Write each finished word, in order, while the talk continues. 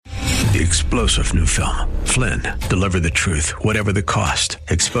The explosive new film, Flynn, deliver the truth, whatever the cost,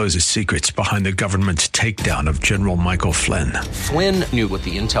 exposes secrets behind the government's takedown of General Michael Flynn. Flynn knew what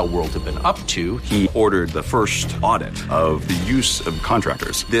the intel world had been up to. He ordered the first audit of the use of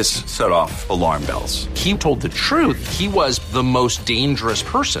contractors. This set off alarm bells. He told the truth. He was the most dangerous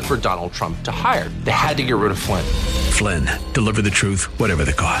person for Donald Trump to hire. They had to get rid of Flynn. Flynn, deliver the truth, whatever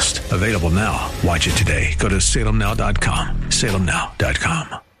the cost. Available now. Watch it today. Go to salemnow.com.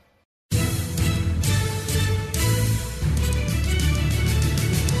 salemnow.com.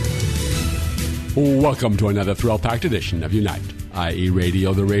 Welcome to another thrill-packed edition of Unite, i.e.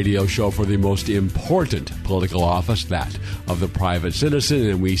 Radio, the radio show for the most important political office, that of the private citizen.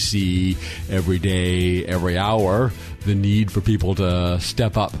 And we see every day, every hour, the need for people to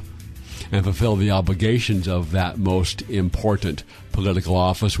step up and fulfill the obligations of that most important political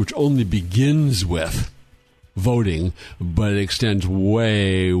office, which only begins with voting, but it extends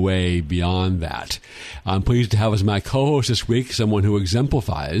way, way beyond that. I'm pleased to have as my co-host this week someone who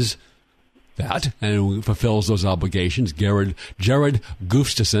exemplifies that and who fulfills those obligations, Jared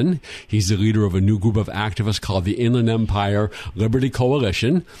Gustafson. He's the leader of a new group of activists called the Inland Empire Liberty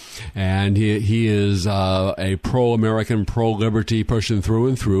Coalition, and he is a pro-American, pro-liberty person through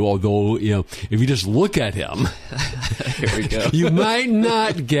and through, although, you know, if you just look at him, here we go. You might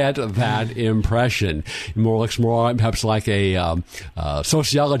not get that impression. Perhaps like a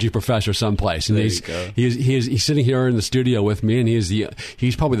sociology professor someplace. And he's sitting here in the studio with me, and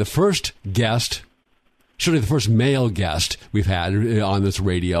he's probably the first guest, certainly the first male guest we've had on this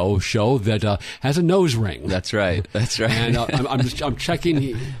radio show that has a nose ring. That's right. And I'm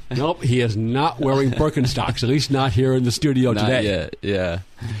checking. Nope, he is not wearing Birkenstocks. At least not here in the studio not today. Yet. Yeah.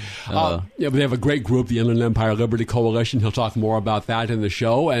 But they have a great group, the Inland Empire Liberty Coalition. He'll talk more about that in the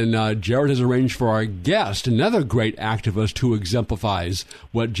show. And Jared has arranged for our guest, another great activist who exemplifies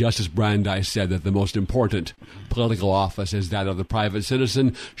what Justice Brandeis said, that the most important political office is that of the private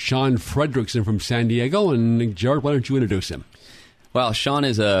citizen, Sean Frederickson from San Diego. And Jared, why don't you introduce him? Well, Sean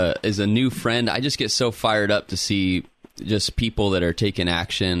is a new friend. I just get so fired up to see just people that are taking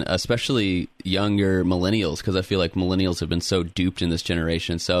action, especially younger millennials, because I feel like millennials have been so duped in this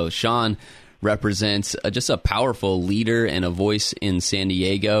generation. So Sean represents just a powerful leader and a voice in San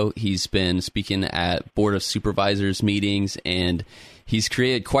Diego. He's been speaking at Board of Supervisors meetings, and he's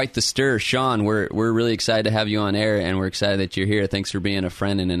created quite the stir. Sean, we're really excited to have you on air, and we're excited that you're here. Thanks for being a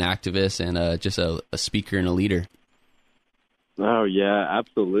friend and an activist and just a speaker and a leader. Oh, yeah,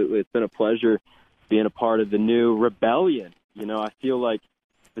 absolutely. It's been a pleasure being a part of the new rebellion. You know, I feel like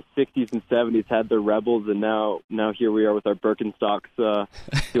the 60s and 70s had their rebels, and now here we are with our Birkenstocks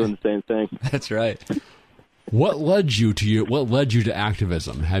doing the same thing. That's right. What led you to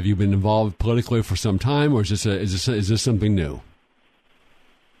activism? Have you been involved politically for some time, or is this something new?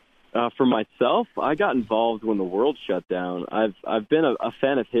 For myself, I got involved when the world shut down. I've been a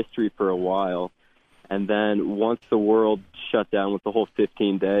fan of history for a while, and then once the world shut down with the whole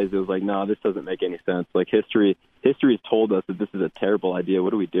 15 days, it was like, no, this doesn't make any sense. Like history has told us that this is a terrible idea.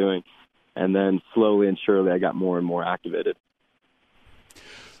 What are we doing? And then slowly and surely, I got more and more activated.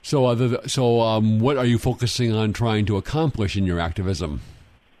 So what are you focusing on trying to accomplish in your activism?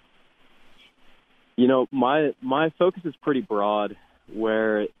 You know, my focus is pretty broad,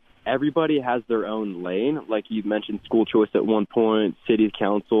 where everybody has their own lane. Like you mentioned school choice at one point, city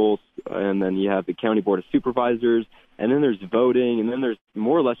councils, and then you have the county board of supervisors, and then there's voting, and then there's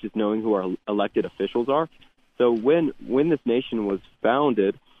more or less just knowing who our elected officials are. So when this nation was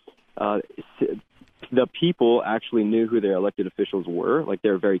founded, the people actually knew who their elected officials were. Like, they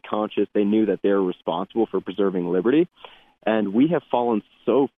were very conscious. They knew that they were responsible for preserving liberty. And we have fallen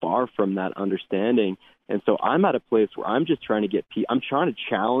so far from that understanding. And so I'm at a place where I'm just trying to I'm trying to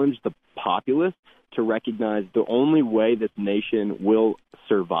challenge the populace to recognize the only way this nation will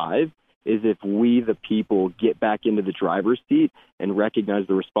survive is if we, the people, get back into the driver's seat and recognize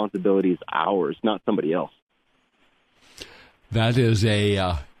the responsibility is ours, not somebody else. That is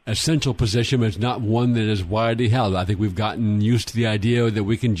a essential position, but it's not one that is widely held. I think we've gotten used to the idea that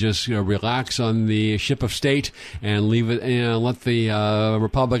we can just relax on the ship of state and leave it and let the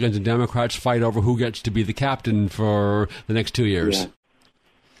Republicans and Democrats fight over who gets to be the captain for the next 2 years. Yeah.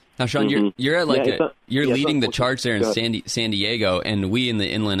 Now, Sean, you're at leading the charge there in San Diego, and we in the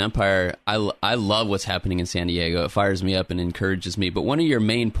Inland Empire, I love what's happening in San Diego. It fires me up and encourages me. But one of your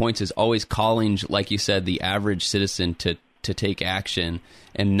main points is always calling, like you said, the average citizen to take action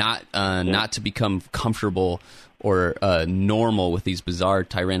and not to become comfortable or normal with these bizarre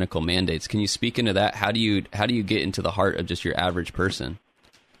tyrannical mandates. Can you speak into that? How do you get into the heart of just your average person?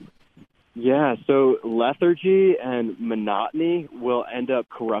 Yeah, so lethargy and monotony will end up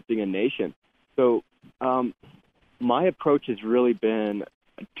corrupting a nation. So my approach has really been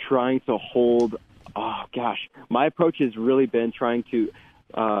trying to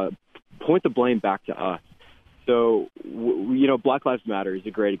point the blame back to us. So, Black Lives Matter is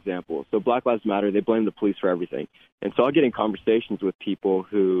a great example. So Black Lives Matter, they blame the police for everything. And so I'll get in conversations with people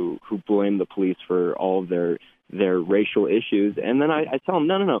who blame the police for all of their racial issues. And then I tell them,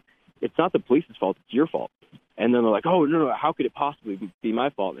 no, it's not the police's fault, it's your fault. And then they're like, oh, no, how could it possibly be my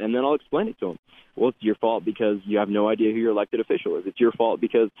fault? And then I'll explain it to them. Well, it's your fault because you have no idea who your elected official is. It's your fault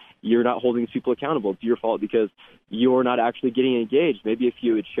because you're not holding these people accountable. It's your fault because you're not actually getting engaged. Maybe if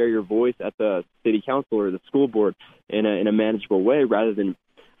you would share your voice at the city council or the school board in a manageable way rather than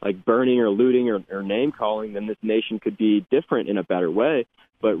like burning or looting or name calling, then this nation could be different in a better way.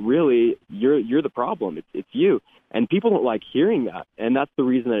 But really, you're the problem. It's you. And people don't like hearing that. And that's the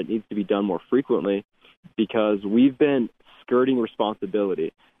reason that it needs to be done more frequently, because we've been skirting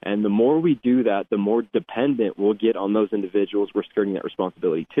responsibility. And the more we do that, the more dependent we'll get on those individuals we're skirting that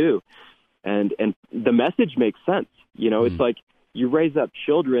responsibility to. And the message makes sense. It's like you raise up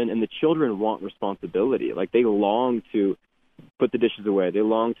children, and the children want responsibility. Like they long to put the dishes away. They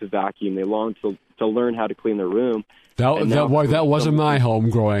long to vacuum. They long to learn how to clean their room. That wasn't my home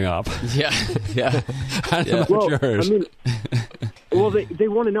growing up. Yeah. I don't know about yours. They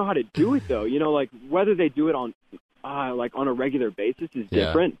want to know how to do it, though. Like whether they do it on a regular basis is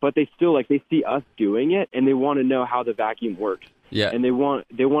different, but they still they see us doing it, and they want to know how the vacuum works. Yeah, and they want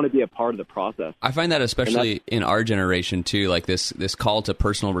to be a part of the process. I find that especially in our generation too. Like this call to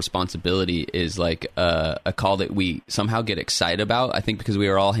personal responsibility is like a call that we somehow get excited about. I think because we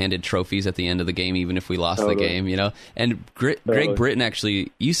were all handed trophies at the end of the game, even if we lost the game. And Greg Britton,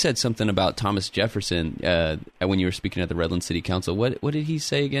 actually, you said something about Thomas Jefferson when you were speaking at the Redlands City Council. What did he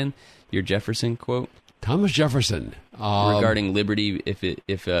say again? Your Jefferson quote? Thomas Jefferson regarding liberty,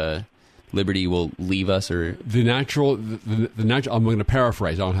 if liberty will leave us, or the natural. I'm going to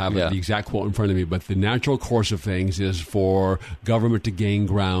paraphrase. I don't have the exact quote in front of me, but the natural course of things is for government to gain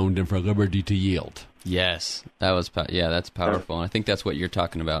ground and for liberty to yield. Yes, that's powerful. And I think that's what you're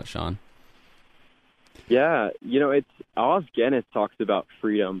talking about, Sean. Yeah, it's Os Guinness talks about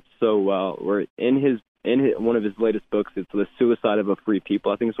freedom so well. Where in one of his latest books, it's The Suicide of a Free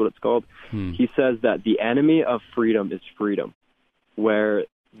People, I think is what it's called. He says that the enemy of freedom is freedom, where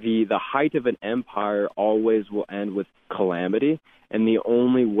the height of an empire always will end with calamity, and the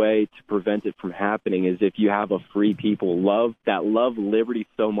only way to prevent it from happening is if you have a free people love liberty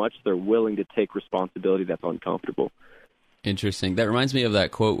so much they're willing to take responsibility that's uncomfortable. Interesting. That reminds me of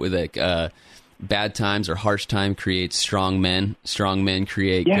that quote with bad times or harsh time creates strong men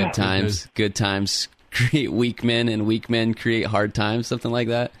create good times, good times create weak men, and weak men create hard times, something like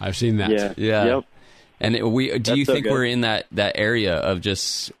that. I've seen that. Yeah. Yep. And do you think good. We're in that area of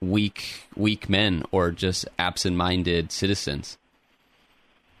just weak men, or just absent-minded citizens?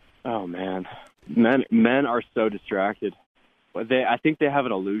 Oh man, men are so distracted. I think they have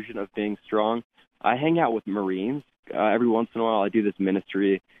an illusion of being strong. I hang out with Marines every once in a while. I do this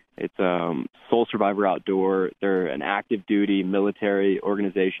ministry. It's Soul Survivor Outdoor. They're an active duty military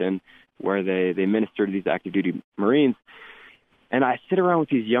organization where they minister to these active duty Marines. And I sit around with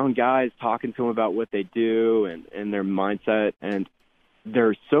these young guys talking to them about what they do and their mindset, and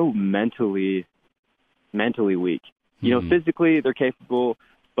they're so mentally weak. Physically they're capable,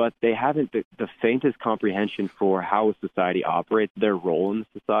 but they haven't the faintest comprehension for how a society operates, their role in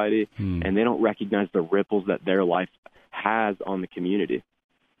society, and they don't recognize the ripples that their life has on the community.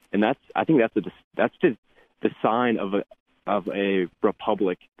 And I think that's the sign of a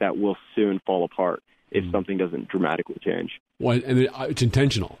republic that will soon fall apart if something doesn't dramatically change. Well, and it's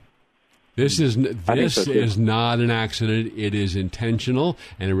intentional. This is not an accident. It is intentional,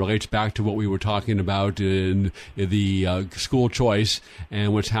 and it relates back to what we were talking about in the school choice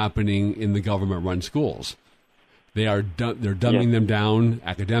and what's happening in the government-run schools. They're dumbing them down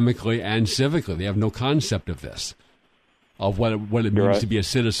academically and civically. They have no concept of this, of what it means to be a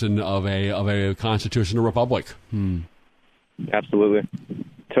citizen of a constitutional republic. Absolutely.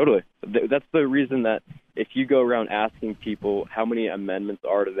 Totally. That's the reason that if you go around asking people how many amendments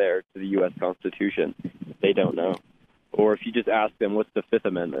are there to the U.S. Constitution, they don't know. Or if you just ask them, what's the Fifth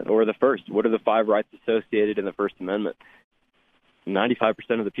Amendment? Or the First, what are the 5 rights associated in the First Amendment? 95%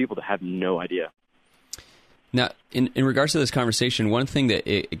 of the people have no idea. Now, in regards to this conversation, one thing that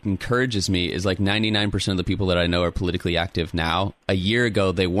it encourages me is like 99% of the people that I know are politically active now. A year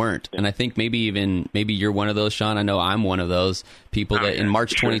ago, they weren't. And I think maybe you're one of those, Sean. I know I'm one of those people that in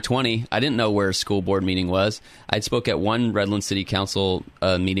March 2020, I didn't know where a school board meeting was. I spoke at one Redlands City Council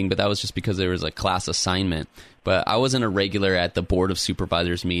meeting, but that was just because there was a class assignment. But I wasn't a regular at the Board of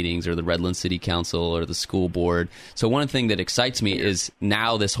Supervisors meetings or the Redlands City Council or the school board. So one thing that excites me is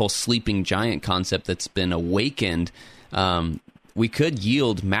now this whole sleeping giant concept that's been awakened. We could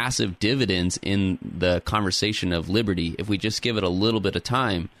yield massive dividends in the conversation of liberty if we just give it a little bit of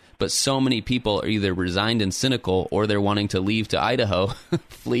time. But so many people are either resigned and cynical or they're wanting to leave to Idaho,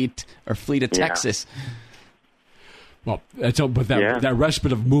 flee to Texas. Well, that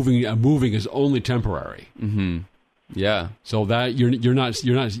respite of moving is only temporary. Mm-hmm. Yeah. So that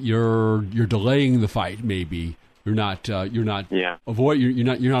you're delaying the fight. Maybe you're not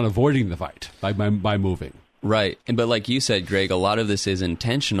avoiding the fight by moving. Right. But like you said, Greg, a lot of this is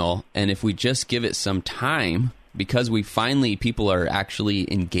intentional, and if we just give it some time, because people are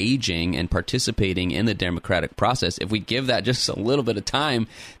actually engaging and participating in the democratic process. If we give that just a little bit of time,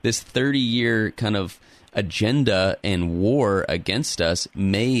 this 30-year kind of agenda and war against us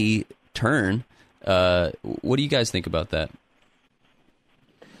may turn. What do you guys think about that?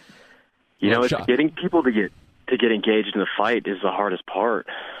 It's getting people to get engaged in the fight is the hardest part.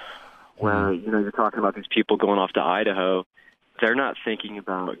 Where you're talking about these people going off to Idaho, they're not thinking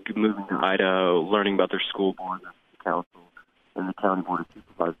about moving to Idaho, learning about their school board, the council, and the county board of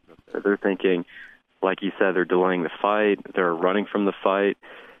supervisors. They're thinking, like you said, they're delaying the fight, they're running from the fight.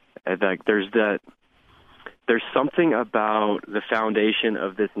 And there's something about the foundation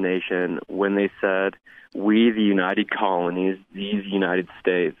of this nation when they said, we, the United Colonies, these United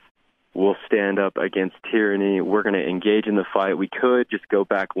States, will stand up against tyranny. We're going to engage in the fight. We could just go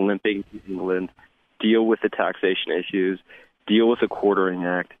back limping to England, deal with the taxation issues, deal with the Quartering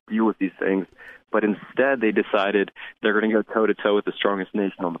Act, deal with these things. But instead, they decided they're going to go toe-to-toe with the strongest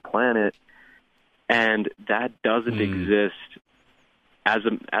nation on the planet. And that doesn't exist as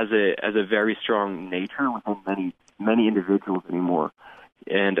a very strong nature within many individuals anymore.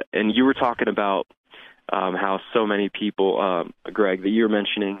 And you were talking about how so many people, Greg, that you were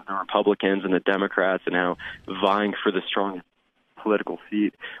mentioning the Republicans and the Democrats and how vying for the strongest political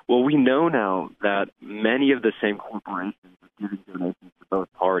seat. Well, we know now that many of the same corporations are giving donations to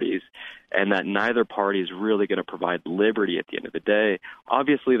both parties, and that neither party is really going to provide liberty at the end of the day.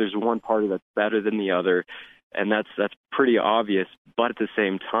 Obviously, there's one party that's better than the other, and that's pretty obvious. But at the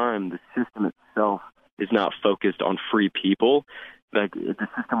same time, the system itself is not focused on free people. Like, the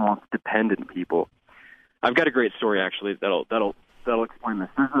system wants dependent people. I've got a great story actually that'll explain this.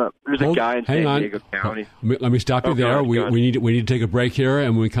 There's a guy in San Diego County. Let me stop you there. We need to take a break here,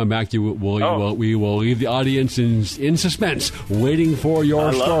 and when we come back, we will leave the audience in suspense, waiting for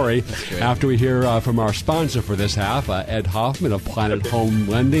your story. After we hear from our sponsor for this half, Ed Hoffman of Planet Home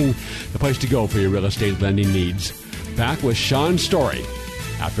Lending, the place to go for your real estate lending needs. Back with Sean's story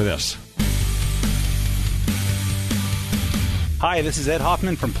after this. Hi, this is Ed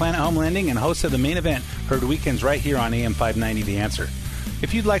Hoffman from Planet Home Lending and host of The Main Event, heard weekends right here on AM 590 The Answer.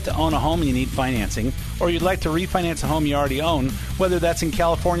 If you'd like to own a home and you need financing, or you'd like to refinance a home you already own, whether that's in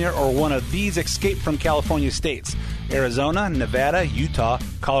California or one of these Escape from California states, Arizona, Nevada, Utah,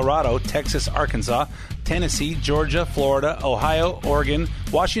 Colorado, Texas, Arkansas, Tennessee, Georgia, Florida, Ohio, Oregon,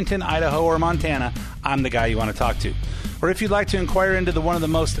 Washington, Idaho, or Montana, I'm the guy you want to talk to. Or if you'd like to inquire into one of the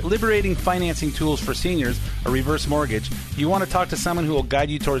most liberating financing tools for seniors, a reverse mortgage, you want to talk to someone who will guide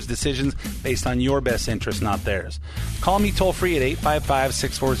you towards decisions based on your best interest, not theirs. Call me toll-free at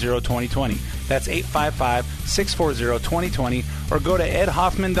 855-640-2020. That's 855-640-2020. Or go to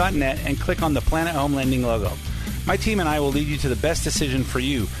edhoffman.net and click on the Planet Home Lending logo. My team and I will lead you to the best decision for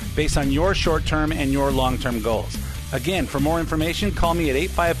you based on your short-term and your long-term goals. Again, for more information, call me at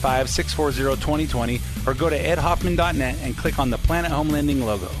 855-640-2020 or go to edhoffman.net and click on the Planet Home Lending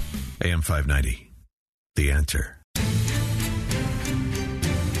logo. AM 590, The Answer.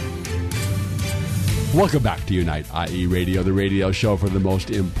 Welcome back to Unite, IE Radio, the radio show for the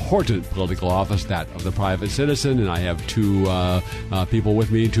most important political office, that of the private citizen. And I have two people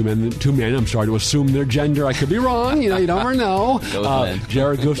with me, two men. I'm sorry to assume their gender. I could be wrong. You never know.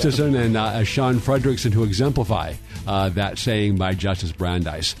 Jared Gustafson and Sean Fredrickson, who exemplify that saying by Justice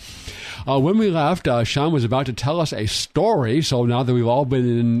Brandeis. When we left, Sean was about to tell us a story. So now that we've all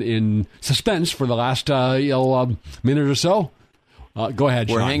been in suspense for the last minute or so, go ahead,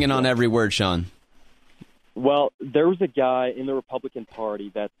 Sean. We're hanging on every word, Sean. Well, there was a guy in the Republican Party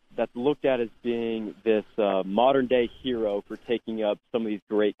that's looked at as being this modern-day hero for taking up some of these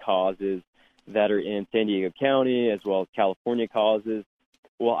great causes that are in San Diego County as well as California causes.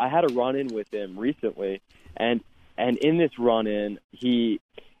 Well, I had a run-in with him recently, and in this run-in, he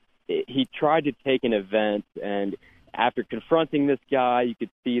tried to take an event, and after confronting this guy, you could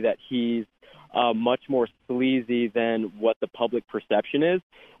see that he's much more sleazy than what the public perception is.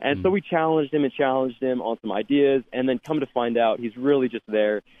 And so we challenged him on some ideas, and then come to find out he's really just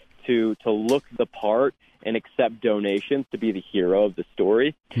there to look the part and accept donations to be the hero of the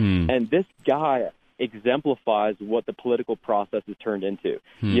story. And this guy exemplifies what the political process has turned into.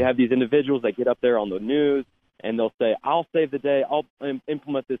 You have these individuals that get up there on the news, and they'll say, I'll save the day, I'll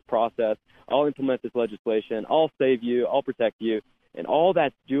implement this process, I'll implement this legislation, I'll save you, I'll protect you. And all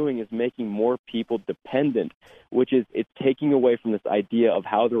that's doing is making more people dependent, which is it's taking away from this idea of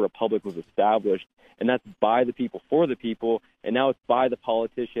how the republic was established, and that's by the people, for the people, and now it's by the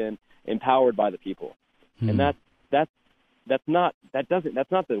politician, empowered by the people. And that's not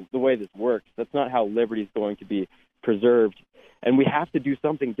the way this works. That's not how liberty is going to be preserved. And we have to do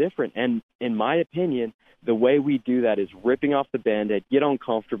something different. And in my opinion, the way we do that is ripping off the Band-Aid, get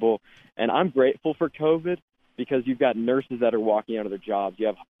uncomfortable. And I'm grateful for COVID because you've got nurses that are walking out of their jobs. You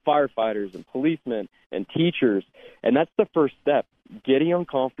have firefighters and policemen and teachers. And that's the first step, getting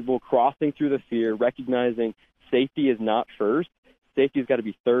uncomfortable, crossing through the fear, recognizing safety is not first. Safety has got to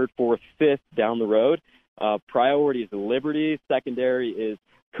be third, fourth, fifth down the road. Priority is liberty. Secondary is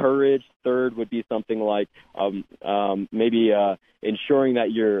courage. Third would be something like maybe ensuring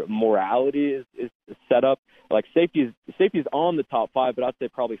that your morality is set up. Like safety is on the top 5, but I'd say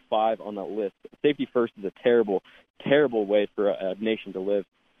probably 5 on that list. Safety first is a terrible, terrible way for a nation to live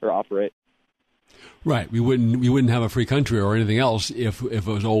or operate. Right. We wouldn't have a free country or anything else if it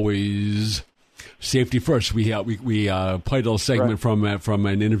was always safety first. We played a little segment from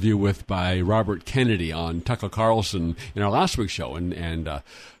an interview by Robert Kennedy on Tucker Carlson in our last week's show, and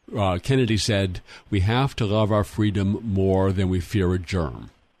Kennedy said, "We have to love our freedom more than we fear a germ."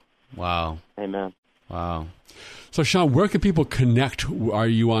 Wow. Amen. Wow. So, Sean, where can people connect? Are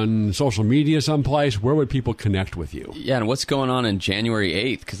you on social media someplace? Where would people connect with you? Yeah, and what's going on in January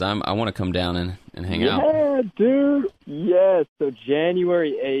 8th? Because I want to come down and hang out. Yeah, dude. Yes. So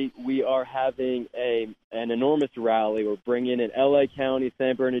January 8th, we are having an enormous rally. We're bringing in L.A. County,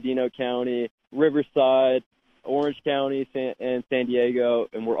 San Bernardino County, Riverside, Orange County, and San Diego,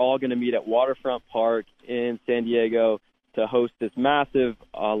 and we're all going to meet at Waterfront Park in San Diego to host this massive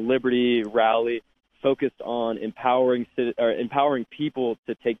liberty rally focused on empowering people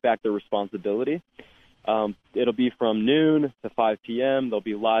to take back their responsibility. It'll be from noon to 5 p.m. There'll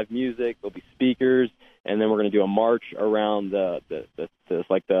be live music, there'll be speakers, and then we're going to do a march around the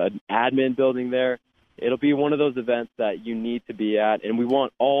admin building there. It'll be one of those events that you need to be at, and we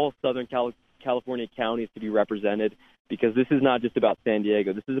want all Southern California counties to be represented, because this is not just about San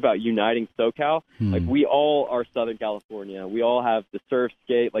Diego. This is about uniting SoCal. Like, we all are Southern California. We all have the surf,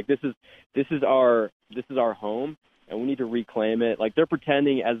 skate. Like, this is our home, and we need to reclaim it. Like, they're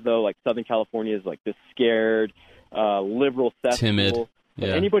pretending as though like Southern California is like this scared, liberal, timid. But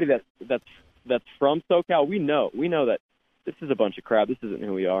anybody that's from SoCal, we know that this is a bunch of crap. This isn't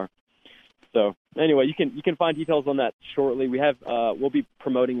who we are. So anyway, you can find details on that shortly. We have we'll be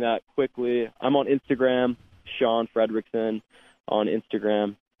promoting that quickly. I'm on Instagram, Sean Fredrickson on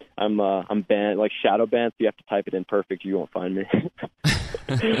Instagram. I'm banned, like shadow banned, so you have to type it in perfect. You won't find me.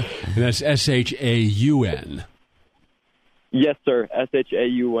 And that's Shaun. Yes, sir.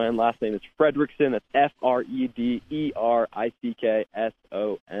 Shaun. Last name is Fredrickson. That's Frederickson.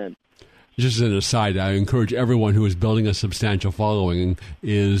 Just as an aside, I encourage everyone who is building a substantial following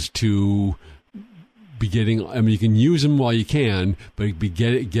is to be getting, I mean, you can use them while you can, but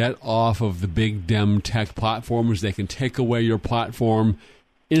get off of the big dem tech platforms. They can take away your platform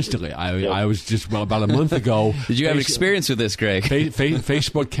instantly. I was just about a month ago. Did you have experience with this, Greg?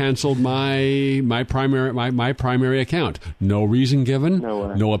 Facebook canceled my primary account. No reason given.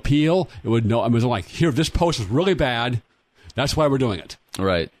 No appeal. I was like, here, this post is really bad. That's why we're doing it.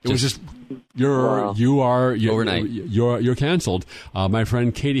 Right. It was just you're overnight. You're canceled. My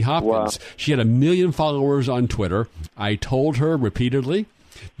friend Katie Hopkins, she had 1 million followers on Twitter. I told her repeatedly,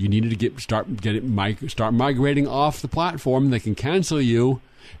 you needed to start migrating off the platform. They can cancel you.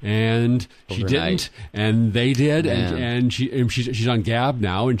 And she didn't, and they did, and she's on Gab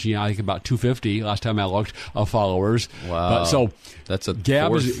now, and I think about 250 last time I looked of followers. Wow! But so that's a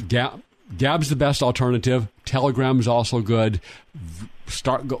Gab's the best alternative. Telegram's also good.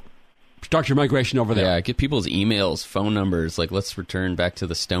 Start your migration over there. Yeah, get people's emails, phone numbers. Like, let's return back to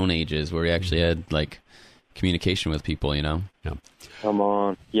the Stone Ages where we actually had like communication with people. You know. Yeah. Come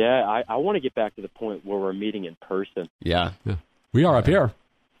on. Yeah, I want to get back to the point where we're meeting in person. Yeah. We are up here.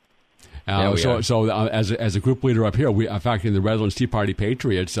 As a group leader up here, in fact, in the Redlands Tea Party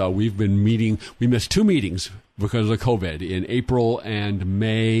Patriots, we've been meeting. We missed 2 meetings because of COVID in April and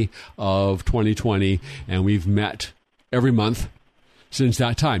May of 2020, and we've met every month since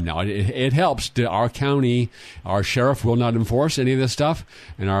that time. Now, it helps that our county, our sheriff will not enforce any of this stuff,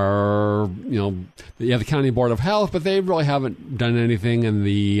 and the county board of health, but they really haven't done anything, and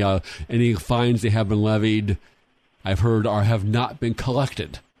any fines they have been levied, I've heard, have not been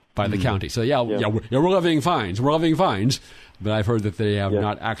collected by the county. So we're levying fines. We're levying fines, but I've heard that they have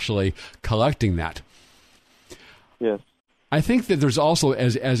not actually collecting that. Yes. I think that there's also,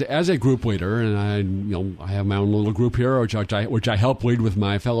 as a group leader, and I have my own little group here, which I help lead with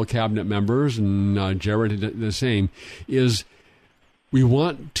my fellow cabinet members, and Jared the same, is we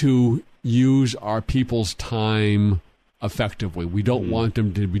want to use our people's time effectively. We don't want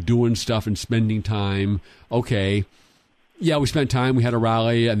them to be doing stuff and spending time. Okay, yeah, we spent time. We had a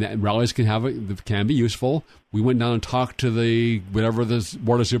rally, and rallies can be useful. We went down and talked to the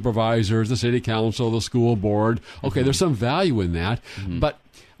board of supervisors, the city council, the school board. Okay, there's some value in that, but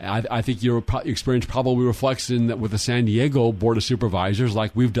I think your experience probably reflects in that with the San Diego board of supervisors,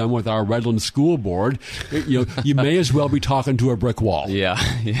 like we've done with our Redlands school board. You may as well be talking to a brick wall.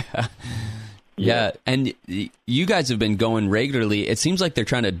 Yeah, and you guys have been going regularly. It seems like they're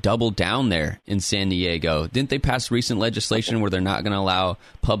trying to double down there in San Diego. Didn't they pass recent legislation where they're not going to allow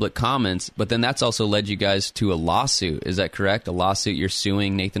public comments? But then that's also led you guys to a lawsuit. Is that correct? A lawsuit, you're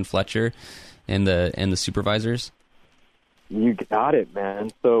suing Nathan Fletcher and the supervisors? You got it,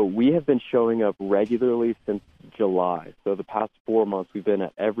 man. So we have been showing up regularly since July. So the past 4 months, we've been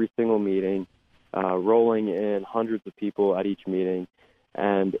at every single meeting, rolling in hundreds of people at each meeting.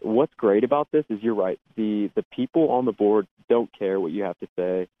 And what's great about this is you're right. The people on the board don't care what you have to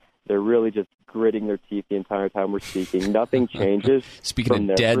say. They're really just gritting their teeth the entire time we're speaking. Nothing changes. Speaking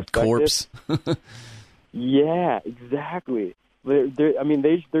of dead corpse. Yeah, exactly.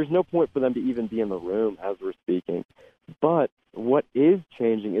 There's no point for them to even be in the room as we're speaking. But what is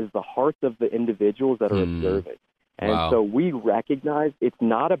changing is the hearts of the individuals that are observing. And so we recognize it's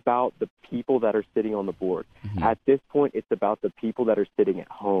not about the people that are sitting on the board. At this point, it's about the people that are sitting at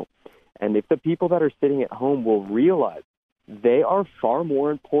home. And if the people that are sitting at home will realize they are far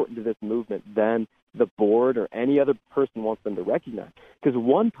more important to this movement than the board or any other person wants them to recognize. Because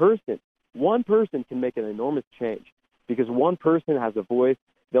one person can make an enormous change. Because one person has a voice,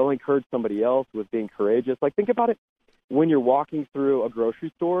 they'll encourage somebody else with being courageous. Like, think about it. When you're walking through a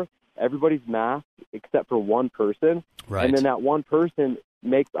grocery store, everybody's masked except for one person. Right. And then that one person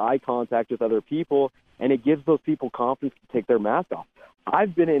makes eye contact with other people, and it gives those people confidence to take their mask off.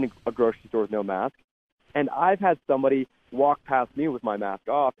 I've been in a grocery store with no mask, and I've had somebody walk past me with my mask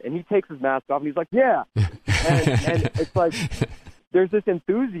off, and he takes his mask off, and he's like, yeah. and it's like there's this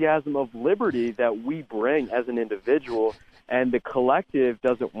enthusiasm of liberty that we bring as an individual, and the collective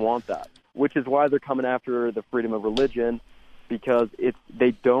doesn't want that, which is why they're coming after the freedom of religion, because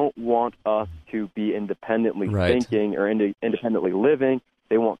they don't want us to be independently thinking or independently living.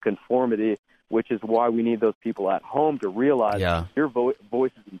 They want conformity, which is why we need those people at home to realize your voice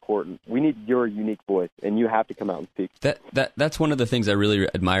is important. We need your unique voice, and you have to come out and speak. That's one of the things I really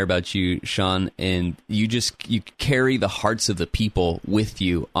admire about you, Sean, and you carry the hearts of the people with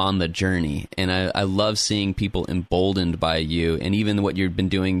you on the journey, and I love seeing people emboldened by you, and even what you've been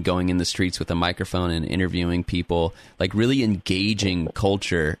doing, going in the streets with a microphone and interviewing people, like really engaging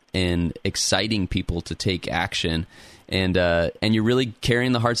culture and exciting people to take action. And you're really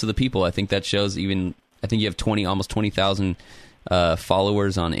carrying the hearts of the people. I think that shows. I think you have almost 20,000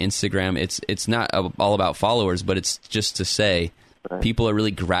 followers on Instagram. It's not all about followers, but it's just to say people are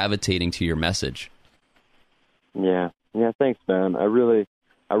really gravitating to your message. Yeah. Thanks, man. I really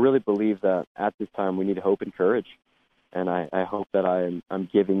believe that at this time we need hope and courage, and I hope that I'm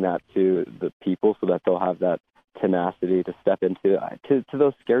giving that to the people so that they'll have that tenacity to step into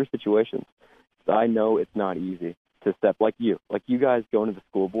those scary situations. I know it's not easy to step like you guys going to the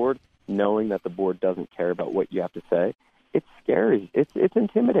school board, knowing that the board doesn't care about what you have to say. It's scary. It's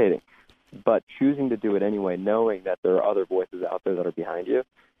intimidating, but choosing to do it anyway, knowing that there are other voices out there that are behind you.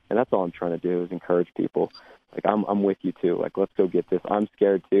 And that's all I'm trying to do is encourage people. Like, I'm with you too. Like, let's go get this. I'm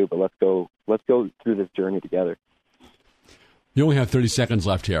scared too, but let's go through this journey together. You only have 30 seconds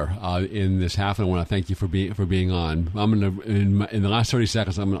left here in this half, and I want to thank you for being on. I'm going to in the last 30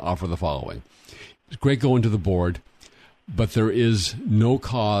 seconds, I'm going to offer the following. It's great going to the board, but there is no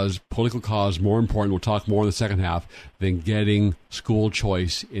political cause more important, we'll talk more in the second half, than getting school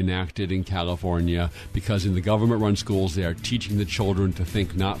choice enacted in California, because in the government-run schools, they are teaching the children to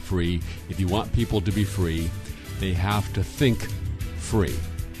think not free. If you want people to be free, they have to think free.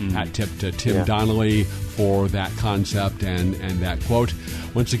 Hat tip to Tim Donnelly for that concept and that quote.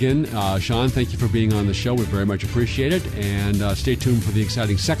 Once again, Sean, thank you for being on the show. We very much appreciate it. And stay tuned for the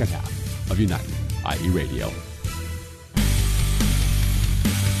exciting second half of Unite, IE Radio.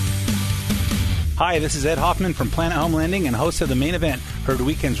 Hi, this is Ed Hoffman from Planet Home Lending and host of The Main Event, heard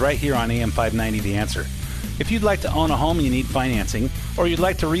weekends right here on AM 590 The Answer. If you'd like to own a home and you need financing, or you'd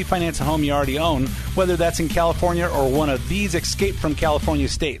like to refinance a home you already own, whether that's in California or one of these Escape from California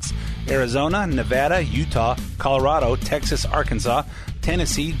states, Arizona, Nevada, Utah, Colorado, Texas, Arkansas,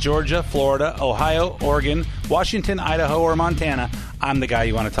 Tennessee, Georgia, Florida, Ohio, Oregon, Washington, Idaho, or Montana, I'm the guy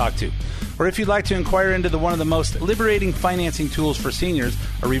you want to talk to. Or if you'd like to inquire into one of the most liberating financing tools for seniors,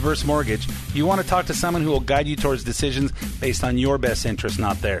 a reverse mortgage, you want to talk to someone who will guide you towards decisions based on your best interest,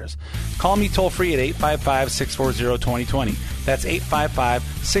 not theirs. Call me toll-free at 855-640-2020. That's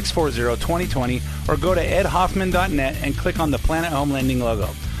 855-640-2020, or go to edhoffman.net and click on the Planet Home Lending logo.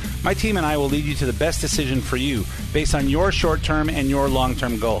 My team and I will lead you to the best decision for you based on your short-term and your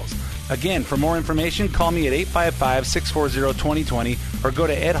long-term goals. Again, for more information, call me at 855-640-2020 or go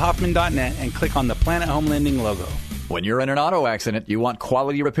to edhoffman.net and click on the Planet Home Lending logo. When you're in an auto accident, you want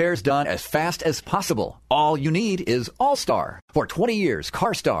quality repairs done as fast as possible. All you need is All-Star. For 20 years,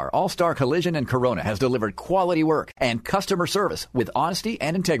 CarStar, All-Star Collision, and Corona has delivered quality work and customer service with honesty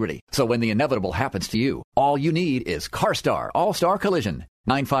and integrity. So when the inevitable happens to you, all you need is CarStar, All-Star Collision.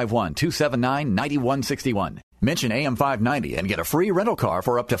 951-279-9161. Mention AM 590 and get a free rental car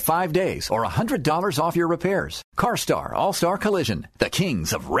for up to 5 days or $100 off your repairs. CarStar All-Star Collision, the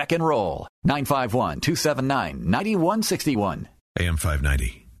kings of wreck and roll. 951-279-9161. AM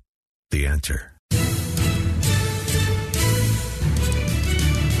 590, The Answer.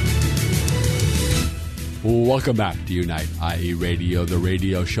 Welcome back to Unite, IE Radio, the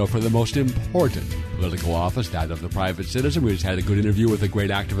radio show for the most important political office, that of the private citizen. We just had a good interview with a great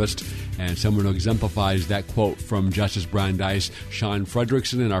activist and someone who exemplifies that quote from Justice Brandeis, Sean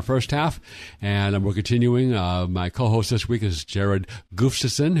Frederickson, in our first half. And we're continuing. My co-host this week is Jared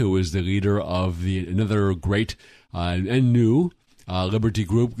Gustafson, who is the leader of another great and new liberty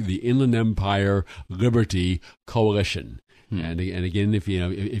group, the Inland Empire Liberty Coalition. And again, if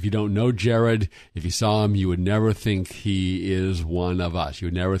you don't know Jared, if you saw him, you would never think he is one of us. You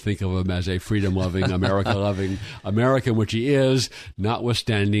would never think of him as a freedom-loving, America-loving American, which he is,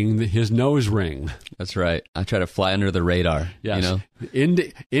 notwithstanding his nose ring. That's right. I try to fly under the radar. Yes. You know?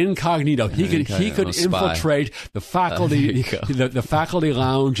 Incognito. He could infiltrate the faculty the faculty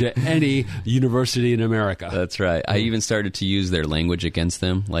lounge at any university in America. That's right. I even started to use their language against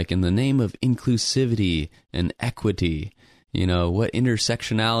them, like in the name of inclusivity and equity. You know, what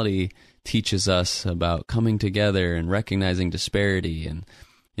intersectionality teaches us about coming together and recognizing disparity, and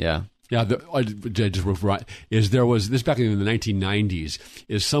yeah. There was this back in the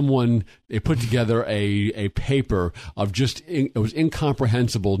 1990s. They put together a paper of it was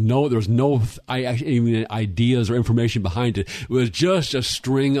incomprehensible. There was no even ideas or information behind it. It was just a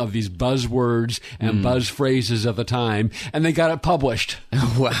string of these buzzwords and buzz phrases of the time, and they got it published.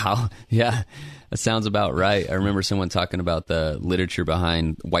 Wow, yeah. That sounds about right. I remember someone talking about the literature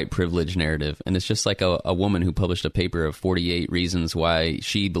behind white privilege narrative, and it's just like a woman who published a paper of 48 reasons why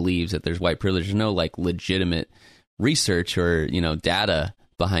she believes that there's white privilege. There's no like legitimate research or data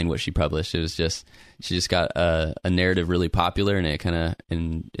behind what she published. It was just she just got a narrative really popular, and it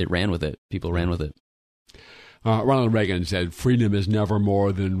ran with it. People ran with it. Ronald Reagan said, freedom is never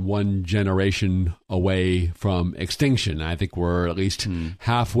more than one generation away from extinction. I think we're at least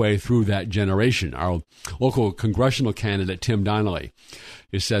halfway through that generation. Our local congressional candidate, Tim Donnelly,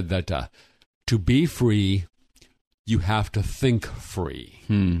 has said that to be free, you have to think free.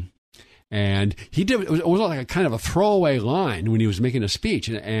 And he did. It was like a kind of a throwaway line when he was making a speech,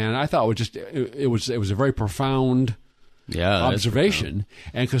 and I thought it was a very profound observation.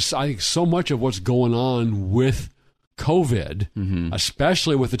 And because I think so much of what's going on with COVID,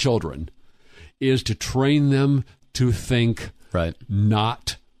 especially with the children, is to train them to think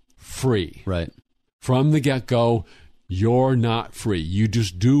not free. Right. From the get-go, you're not free. You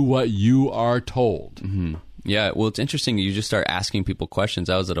just do what you are told. Yeah, well, it's interesting. You just start asking people questions.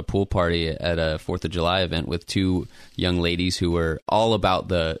 I was at a pool party at a 4th of July event with two young ladies who were all about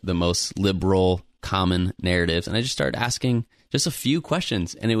the most liberal common narratives, and I just started asking just a few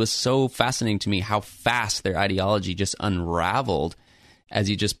questions, and it was so fascinating to me how fast their ideology just unraveled as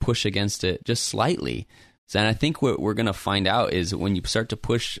you just push against it just slightly. And I think what we're going to find out is when you start to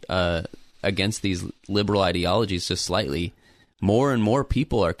push against these liberal ideologies just slightly, more and more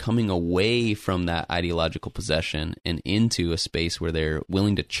people are coming away from that ideological possession and into a space where they're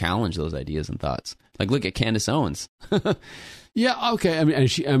willing to challenge those ideas and thoughts. Like, look at Candace Owens. Yeah, okay. I mean,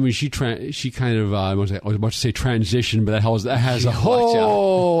 she kind of, I was about to say transition, but that has a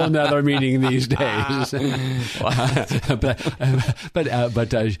whole another meaning these days.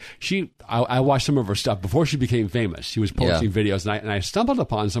 I watched some of her stuff before she became famous. She was posting videos, and I stumbled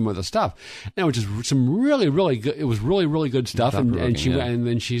upon some of the stuff, and it was just some really, really good. It was really, really good stuff, and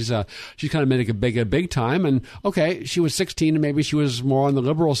then she's kind of made a big time. And okay, she was 16, and maybe she was more on the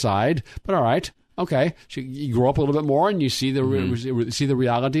liberal side, but all right. Okay, you grow up a little bit more, and you see the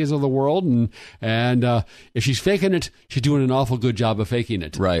realities of the world, and if she's faking it, she's doing an awful good job of faking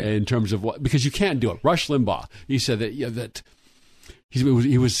it, right? In terms of because you can't do it. Rush Limbaugh, he said that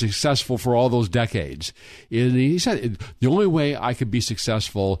he was successful for all those decades, and he said the only way I could be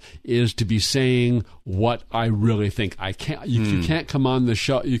successful is to be saying what I really think. I can't. You can't come on the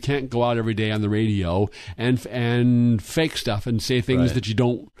show. You can't go out every day on the radio and fake stuff and say things that you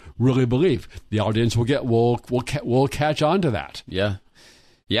don't really believe. The audience will catch on to that. Yeah.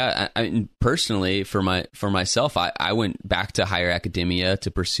 I mean, personally, for myself, I went back to higher academia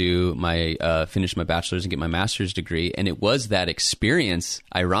to pursue finish my bachelor's and get my master's degree, and it was that experience,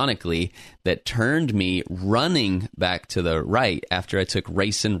 ironically, that turned me running back to the right after I took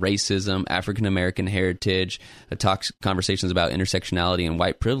race and racism, African American heritage, conversations about intersectionality and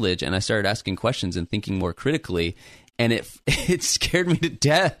white privilege, and I started asking questions and thinking more critically. And it scared me to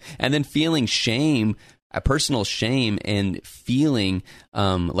death. And then feeling shame, a personal shame, and feeling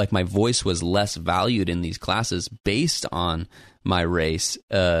like my voice was less valued in these classes based on my race,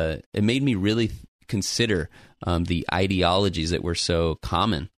 it made me really consider the ideologies that were so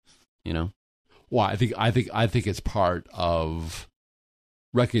common. You know. Well, I think it's part of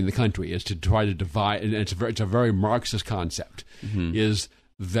wrecking the country is to try to divide, and it's a very Marxist concept. Is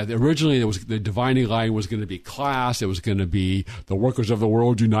that originally the dividing line was going to be class. It was going to be the workers of the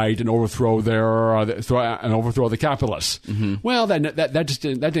world unite and overthrow the capitalists. Well,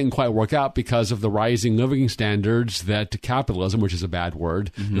 that didn't quite work out because of the rising living standards that capitalism, which is a bad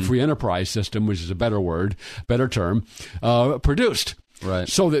word, the free enterprise system, which is a better term, produced. Right.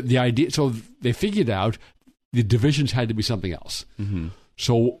 So that they figured out the divisions had to be something else.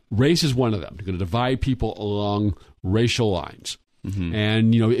 So race is one of them. They're going to divide people along racial lines.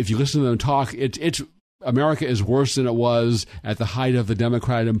 And if you listen to them talk, it's America is worse than it was at the height of the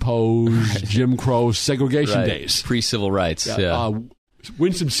Democrat-imposed Jim Crow segregation days, pre-civil rights.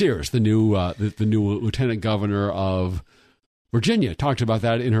 Winsome Sears, the new lieutenant governor of Virginia, talked about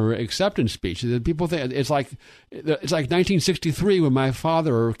that in her acceptance speech. People think it's like 1963 when my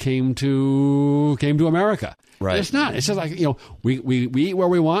father came to America. Right. It's not. It's just like, we eat where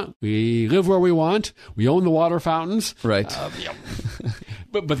we want, we live where we want, we own the water fountains. Right.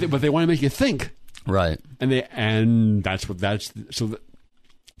 But they want to make you think. Right. And it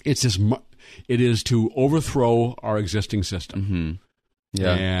is to overthrow our existing system.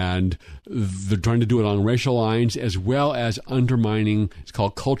 Yeah. And they're trying to do it on racial lines as well as undermining, it's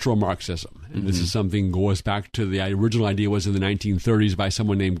called cultural Marxism. And this is something goes back to the original idea was in the 1930s by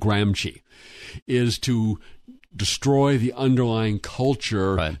someone named Gramsci, is to destroy the underlying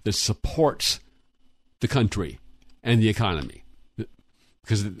culture that supports the country and the economy.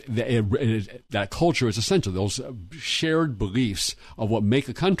 Because that culture is essential, those shared beliefs of what make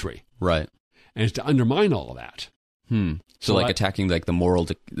a country. Right. And it's to undermine all of that. So like attacking like the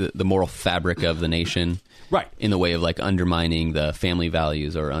moral fabric of the nation, right? In the way of like undermining the family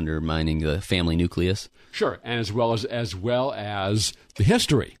values or undermining the family nucleus. Sure, and as well as the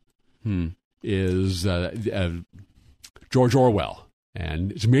history is George Orwell,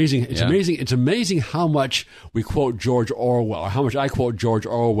 and it's amazing. It's amazing how much we quote George Orwell, or how much I quote George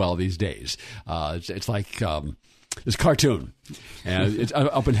Orwell these days. It's like. This cartoon, and it's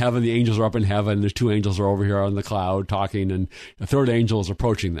up in heaven. The angels are up in heaven. There's two angels are over here on the cloud talking, and the third angel is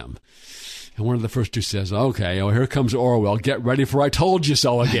approaching them. And one of the first two says, "Okay, here comes Orwell. Get ready for I told you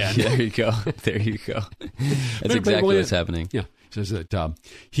so again." There you go. That's exactly what's happening. Yeah, it says that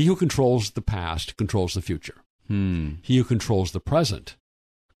he who controls the past controls the future. He who controls the present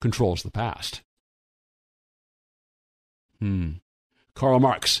controls the past. Karl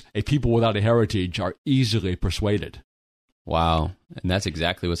Marx, a people without a heritage are easily persuaded. Wow. And that's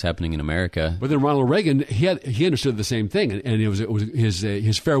exactly what's happening in America. But then Ronald Reagan, he understood the same thing, and it was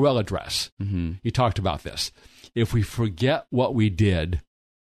his farewell address. He talked about this. If we forget what we did,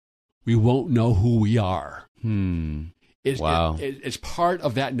 we won't know who we are. Wow. It's part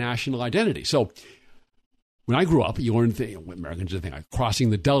of that national identity. So when I grew up, you learned Americans did like crossing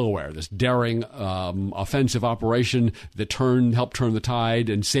the Delaware, this daring offensive operation that helped turn the tide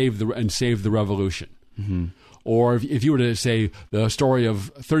and save the revolution. Or if you were to say the story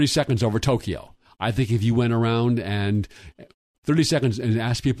of 30 seconds over Tokyo, I think if you went around and 30 seconds and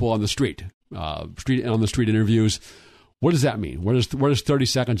asked people on the street interviews, what does that mean? What does 30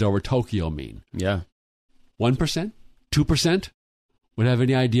 seconds over Tokyo mean? Yeah. 1%? 2%? Would have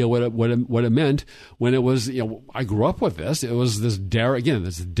any idea what it meant when it was, I grew up with this. It was this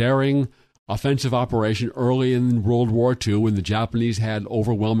daring offensive operation early in World War II when the Japanese had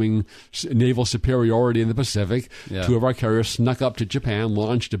overwhelming naval superiority in the Pacific. Yeah. 2 of our carriers snuck up to Japan,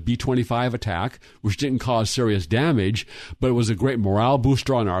 launched a B-25 attack, which didn't cause serious damage, but it was a great morale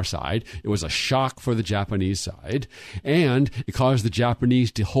booster on our side. It was a shock for the Japanese side, and it caused the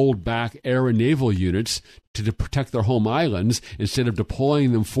Japanese to hold back air and naval units to protect their home islands instead of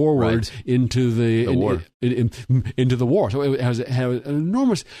deploying them forward into the war. Into the war. So it had an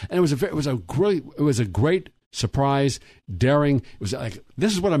enormous, and it was a great surprise, daring. It was like,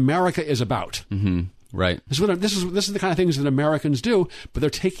 this is what America is about. Mm-hmm. Right. This is the kind of things that Americans do, but they're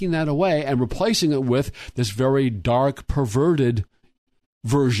taking that away and replacing it with this very dark, perverted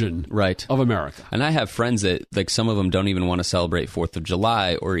version of America. And I have friends that, like, some of them don't even want to celebrate 4th of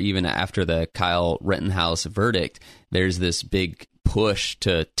July, or even after the Kyle Rittenhouse verdict, there's this big push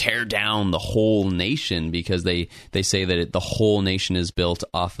to tear down the whole nation because they say that the whole nation is built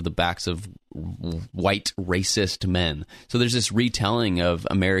off of the backs of white racist men. So there's this retelling of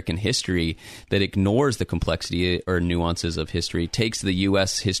American history that ignores the complexity or nuances of history, takes the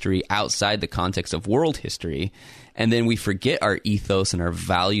U.S. history outside the context of world history, and then we forget our ethos and our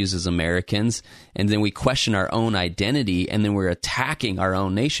values as Americans, and then we question our own identity, and then we're attacking our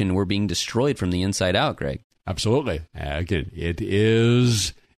own nation. We're being destroyed from the inside out, Greg. Absolutely. Again, it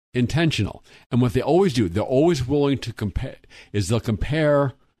is intentional. And what they always do, they're always willing to compare, is they'll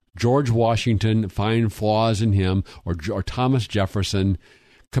compare George Washington, find flaws in him, or Thomas Jefferson,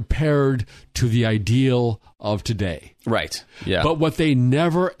 compared to the ideal of today. Right. Yeah. But what they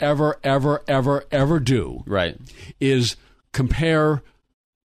never, ever, ever, ever, ever do is compare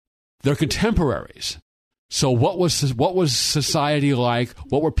their contemporaries. So what was society like?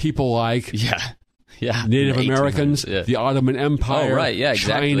 What were people like? Yeah, Native Americans, the Ottoman Empire,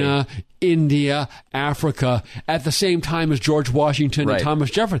 China, India, Africa, at the same time as George Washington and Thomas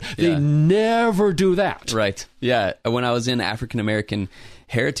Jefferson. They never do that. Right. Yeah. When I was in African American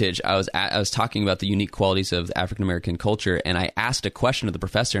heritage, I was talking about the unique qualities of African American culture, and I asked a question of the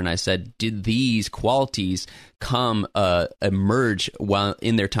professor, and I said, did these qualities emerge while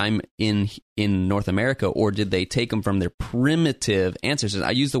in their time in North America, or did they take them from their primitive ancestors? I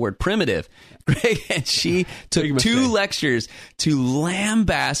used the word primitive, Greg, and she took 2 lectures to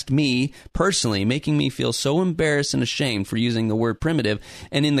lambaste me personally, making me feel so embarrassed and ashamed for using the word primitive.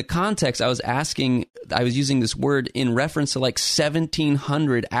 And in the context, I was using this word in reference to like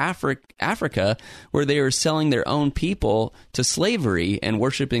 1700 Africa, where they were selling their own people to slavery and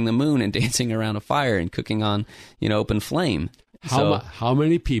worshiping the moon and dancing around a fire and cooking on open flame. How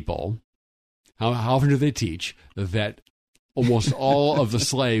many people, how often do they teach that almost all of the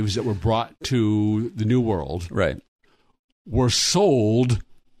slaves that were brought to the New World were sold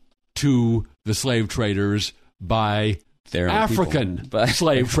to the slave traders by their African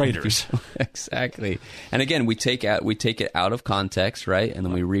slave traders? Exactly. And again, we take it out of context, right? And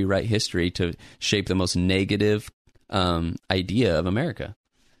then we rewrite history to shape the most negative idea of America.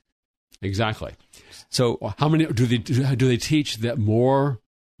 Exactly. So, how many do they teach that more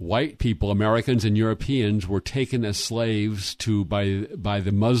white people, Americans and Europeans, were taken as slaves by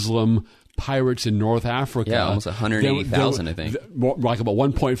the Muslim pirates in North Africa? Yeah, almost 180,000, I think. Like about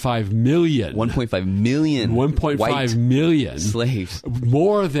 1.5 million. 1.5 million. 1.5 million slaves.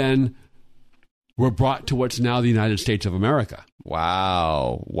 More than were brought to what's now the United States of America.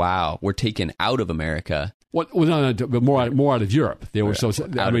 Wow. We're taken out of America. Well, no, but more out of Europe. They were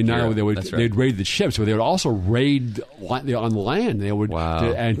they'd raid the ships, but they would also raid on the land. They would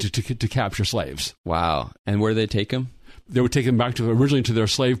to capture slaves. Wow! And where did they take them? They would take them back originally to their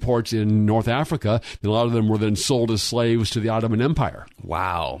slave ports in North Africa. And a lot of them were then sold as slaves to the Ottoman Empire.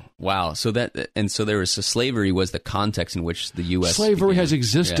 Wow! So slavery was the context in which the U.S. slavery has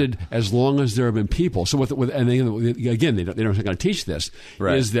existed as long as there have been people. So they don't going to teach this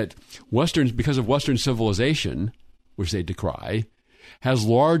is that because of Western civilization, which they decry, has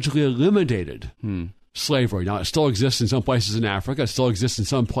largely eliminated slavery. Now, it still exists in some places in Africa. It still exists in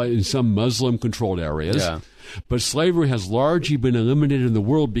some Muslim-controlled areas. Yeah. But slavery has largely been eliminated in the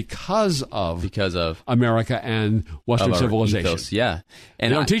world because of America and Western civilization. Ethos, yeah.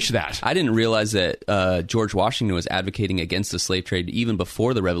 And they don't teach that. I didn't realize that George Washington was advocating against the slave trade even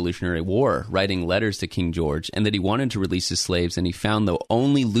before the Revolutionary War, writing letters to King George, and that he wanted to release his slaves, and he found the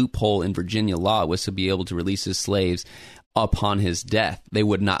only loophole in Virginia law was to be able to release his slaves upon his death. They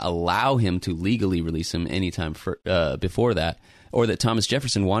would not allow him to legally release him anytime before that, or that Thomas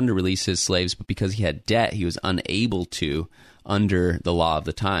Jefferson wanted to release his slaves, but because he had debt, he was unable to under the law of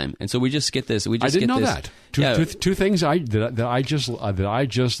the time. And so we just get this. I didn't know that. Two things that I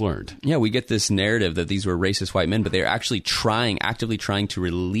just learned. Yeah, we get this narrative that these were racist white men, but they're actually actively trying to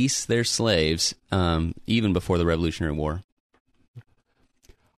release their slaves even before the Revolutionary War.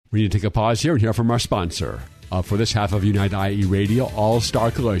 We need to take a pause here and hear from our sponsor. For this half of Unite IE Radio,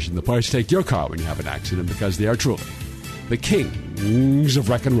 All-Star Collision, the place to take your car when you have an accident, because they are truly the kings of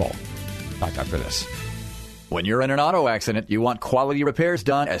wreck and roll. Back after this. When you're in an auto accident, you want quality repairs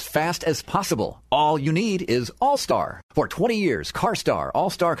done as fast as possible. All you need is All-Star. For 20 years, CarStar,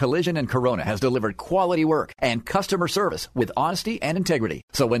 All-Star Collision, and Corona has delivered quality work and customer service with honesty and integrity.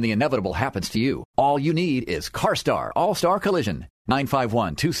 So when the inevitable happens to you, all you need is CarStar, All-Star Collision.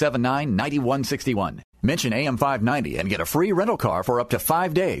 951-279-9161. Mention AM590 and get a free rental car for up to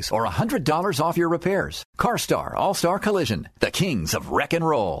 5 days or $100 off your repairs. CarStar All-Star Collision, the kings of wreck and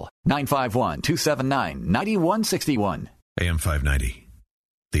roll. 951-279-9161. AM590,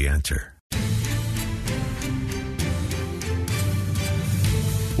 The Answer.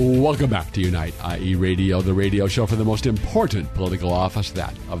 Welcome back to Unite IE Radio, the radio show for the most important political office,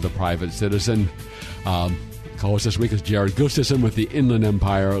 that of the private citizen. Co-host this week is Jared Gustafson with the Inland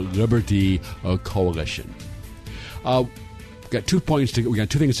Empire Liberty Coalition. We got 2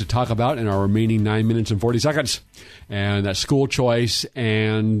 things to talk about in our remaining 9 minutes and 40 seconds, and that's school choice.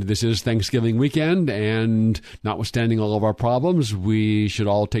 And this is Thanksgiving weekend, and notwithstanding all of our problems, we should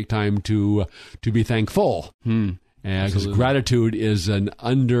all take time to be thankful, because gratitude is an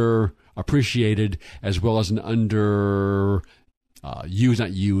underappreciated as well as an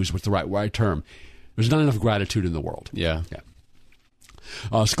what's the right term? There's not enough gratitude in the world. Yeah.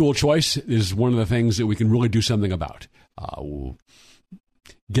 School choice is one of the things that we can really do something about.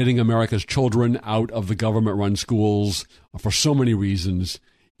 Getting America's children out of the government-run schools for so many reasons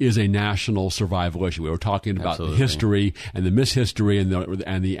is a national survival issue. We were talking about the history and the mishistory and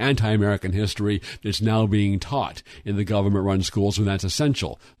the anti-American history that's now being taught in the government-run schools, and that's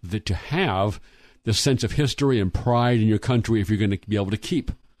essential. That to have the sense of history and pride in your country if you're going to be able to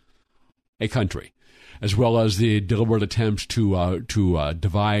keep a country, as well as the deliberate attempts to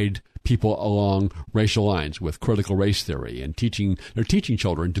divide people along racial lines with critical race theory, and they're teaching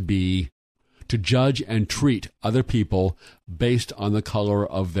children to judge and treat other people based on the color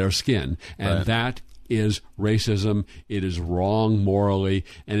of their skin, and that is racism. It is wrong morally,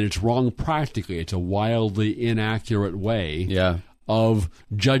 and it's wrong practically. It's a wildly inaccurate way of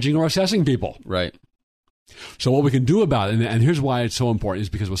judging or assessing people. Right. So what we can do about it, and here's why it's so important, is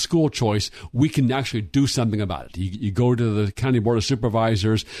because with school choice, we can actually do something about it. You go to the County Board of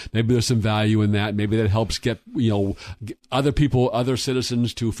Supervisors, maybe there's some value in that. Maybe that helps get other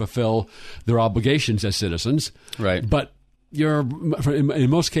citizens to fulfill their obligations as citizens. Right. But in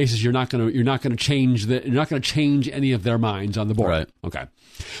most cases, you're not going to change any of their minds on the board. Right. Okay.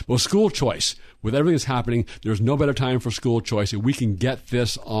 Well, school choice, with everything that's happening, there's no better time for school choice. We can get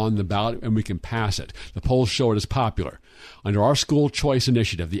this on the ballot and we can pass it. The polls show it is popular. Under our school choice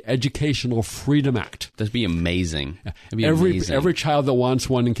initiative, the Educational Freedom Act. That'd be amazing. Amazing. Every child that wants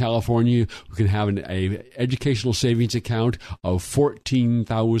one in California can have an educational savings account of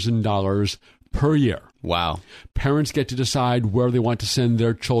 $14,000 per year. Wow. Parents get to decide where they want to send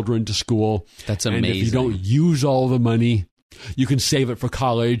their children to school. That's amazing. And if you don't use all the money, you can save it for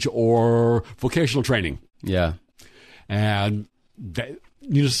college or vocational training. Yeah. And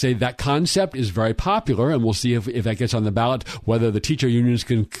say that concept is very popular, and we'll see if that gets on the ballot, whether the teacher unions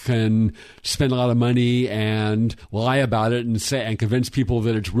can spend a lot of money and lie about it and convince people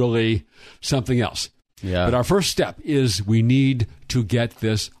that it's really something else. Yeah. But our first step is we need to get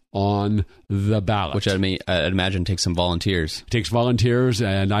this on the ballot, which I'd imagine takes some volunteers. It takes volunteers,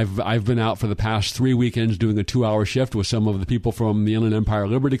 and I've been out for the past 3 weekends doing a 2-hour shift with some of the people from the Inland Empire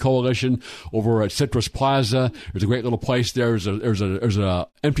Liberty Coalition over at Citrus Plaza. There's a great little place there. There's a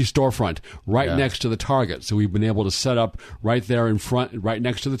empty storefront right next to the Target, so we've been able to set up right there in front, right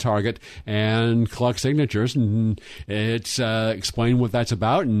next to the Target, and collect signatures. And it's explain what that's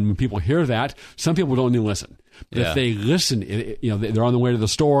about. And when people hear that, some people don't even listen. But if they listen, they're on the way to the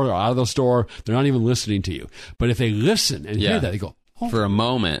store or out of the store, they're not even listening to you. But if they listen and hear that, they go, for a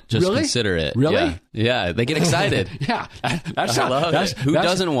moment, just really? Consider it. Really? Yeah, they get excited. Who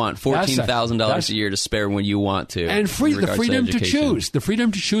doesn't want $14,000 a year to spare when you want to? And the freedom to choose. The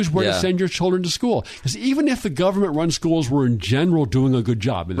freedom to choose where to send your children to school. Because even if the government-run schools were in general doing a good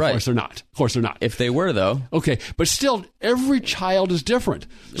job, and of course they're not. Of course they're not. If they were, though. Okay, but still, every child is different.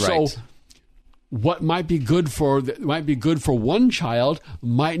 Right. So what might be good for one child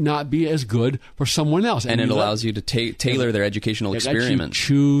might not be as good for someone else, and it allows you to tailor their educational experience.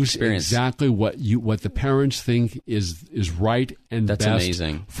 Choose exactly what the parents think is right and That's best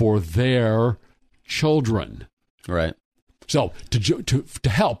amazing. for their children. Right. So to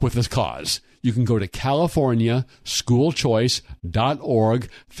help with this cause, you can go to CaliforniaSchoolChoice.org,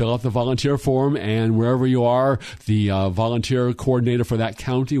 fill out the volunteer form, and wherever you are, the volunteer coordinator for that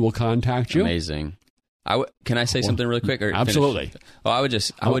county will contact you. Amazing. Can I say something really quick? Or absolutely. Finish? Oh, I would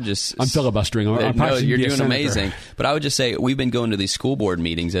just. I'm filibustering. No, you're doing amazing. But I would just say we've been going to these school board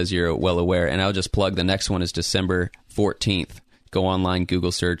meetings, as you're well aware, and I'll just plug the next one is December 14th. Go online,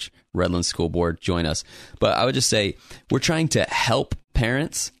 Google search Redlands School Board, join us. But I would just say we're trying to help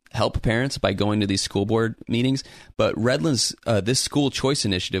parents by going to these school board meetings. But Redlands, this school choice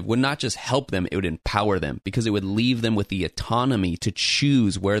initiative would not just help them, it would empower them because it would leave them with the autonomy to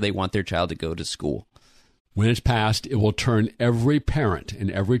choose where they want their child to go to school. When it's passed, it will turn every parent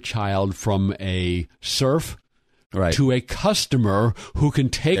and every child from a serf to a customer who can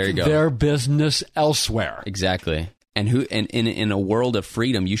take their business elsewhere. Exactly. And in a world of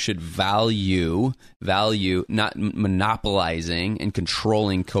freedom, you should value not monopolizing and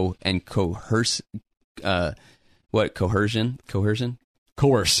controlling coerce, not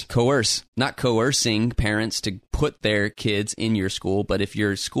coercing parents to put their kids in your school. But if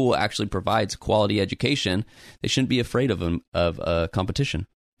your school actually provides quality education, they shouldn't be afraid of competition.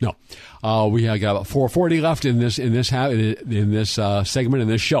 No, we have got about 4:40 left in this segment in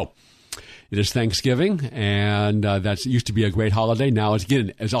this show. It is Thanksgiving, and that used to be a great holiday. Now,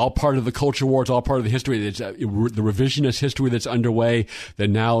 it's all part of the culture war. It's all part of the history. It's the revisionist history that's underway. That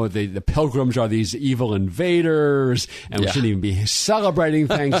now the Pilgrims are these evil invaders, and we shouldn't even be celebrating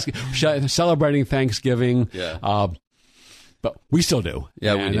Thanksgiving. Yeah. But we still do.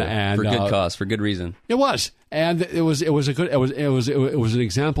 Yeah, we do. And for good cause, for good reason. It was, and it was an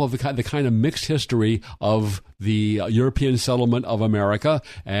example of the kind of mixed history of the European settlement of America,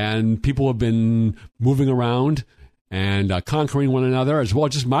 and people have been moving around and conquering one another as well,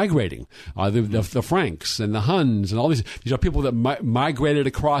 just migrating. The Franks and the Huns and all these are people that migrated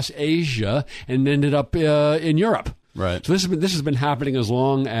across Asia and ended up in Europe. Right. So this has been happening as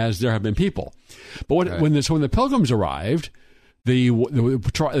long as there have been people. But when the Pilgrims arrived,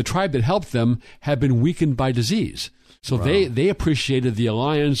 the tribe that helped them had been weakened by disease. So they appreciated the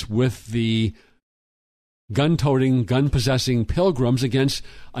alliance with the gun-toting, gun-possessing Pilgrims against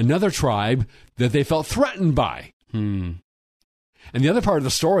another tribe that they felt threatened by. And the other part of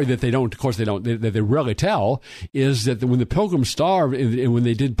the story that they rarely tell is that when the Pilgrims starved and when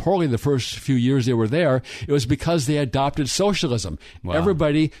they did poorly the first few years they were there, it was because they adopted socialism. Wow.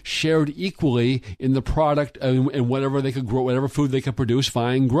 Everybody shared equally in the product and whatever they could grow, whatever food they could produce,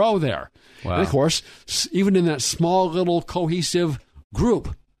 grow there. Wow. And of course, even in that small little cohesive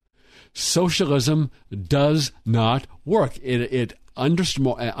group, socialism does not work. It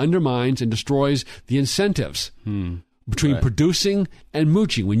undermines and destroys the incentives. Between producing and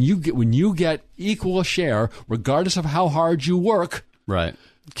mooching. When you get equal share, regardless of how hard you work,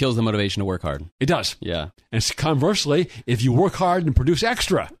 kills the motivation to work hard. It does. Yeah. And conversely, if you work hard and produce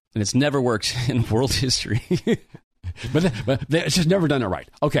extra, and it's never worked in world history. but it's just never done it right.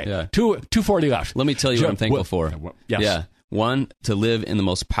 Okay. Yeah. 240 left. Let me tell you what I'm thankful for. Yes. Yeah. One, to live in the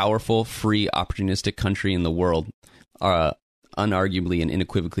most powerful, free, opportunistic country in the world. Unarguably and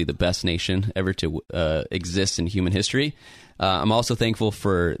unequivocally the best nation ever to exist in human history. I'm also thankful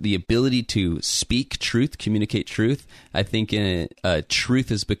for the ability to speak truth, communicate truth. I think truth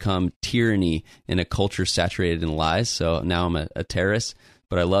has become tyranny in a culture saturated in lies. So now I'm a terrorist,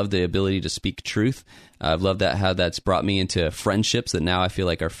 but I love the ability to speak truth. I've loved how that's brought me into friendships that now I feel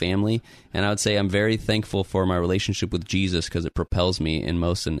like are family. And I would say I'm very thankful for my relationship with Jesus because it propels me in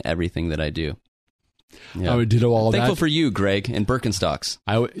most and everything that I do. Yeah. I would ditto all Thankful for you, Greg, and Birkenstocks.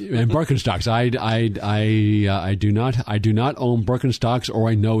 I do not own Birkenstocks or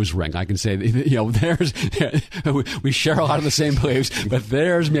a nose ring. I can say we share a lot of the same beliefs, but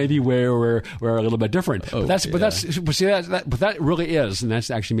there's maybe where we're a little bit different. But that really is, and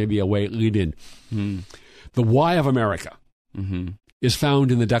that's actually maybe a way lead in. The why of America. Is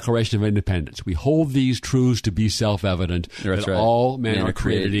found in the Declaration of Independence. We hold these truths to be self-evident that all men are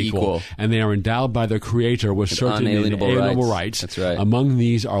created equal, and they are endowed by their Creator with certain inalienable rights. That's right. Among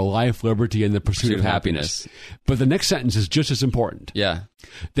these are life, liberty, and the pursuit of happiness. But the next sentence is just as important. Yeah.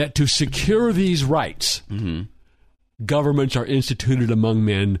 That to secure these rights, governments are instituted among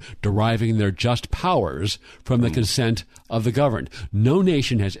men, deriving their just powers from the consent of the governed. No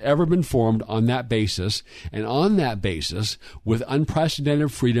nation has ever been formed on that basis, and on that basis, with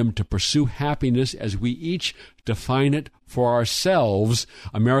unprecedented freedom to pursue happiness as we each define it for ourselves,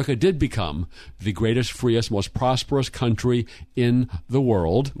 America did become the greatest, freest, most prosperous country in the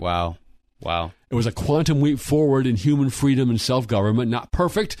world. Wow. It was a quantum leap forward in human freedom and self-government. Not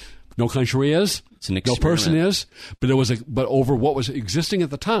perfect. No country is. It's an no experiment. person is. But over what was existing at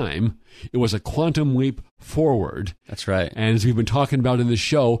the time, it was a quantum leap forward. That's right. And as we've been talking about in this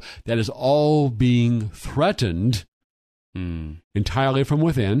show, that is all being threatened entirely from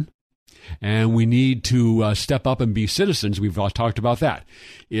within. And we need to step up and be citizens. We've all talked about that.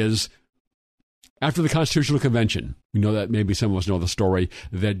 Is after the Constitutional Convention, we know that maybe some of us know the story,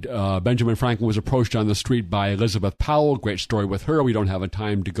 that Benjamin Franklin was approached on the street by Elizabeth Powell. Great story with her. We don't have a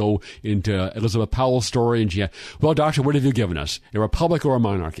time to go into Elizabeth Powell's story. And she had, well, doctor, what have you given us? A republic or a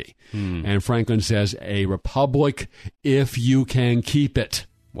monarchy? And Franklin says, a republic if you can keep it.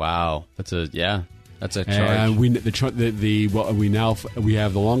 Wow. That's a charge. And we have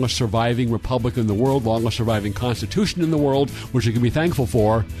the longest surviving republic in the world, longest surviving constitution in the world, which we can be thankful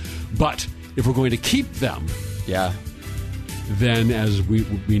for. But if we're going to keep them, then as we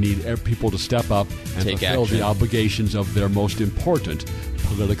need people to step up and take fulfill action. the obligations of their most important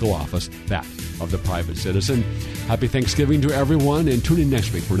political office, that of the private citizen. Happy Thanksgiving to everyone, and tune in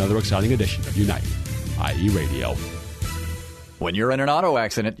next week for another exciting edition of Unite, IE Radio. When you're in an auto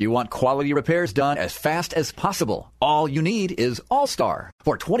accident, you want quality repairs done as fast as possible. All you need is All-Star.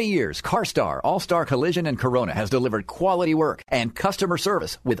 For 20 years, CarStar, All-Star Collision, and Corona has delivered quality work and customer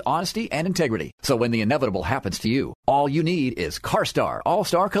service with honesty and integrity. So when the inevitable happens to you, all you need is CarStar,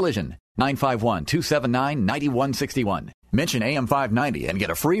 All-Star Collision. 951-279-9161. Mention AM590 and get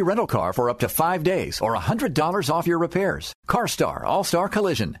a free rental car for up to 5 days or $100 off your repairs. CarStar All-Star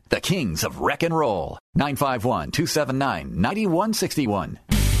Collision, the kings of wreck and roll. 951-279-9161.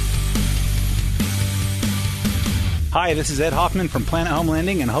 Hi, this is Ed Hoffman from Planet Home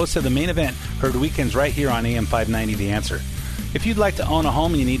Lending and host of The Main Event, heard weekends right here on AM590 The Answer. If you'd like to own a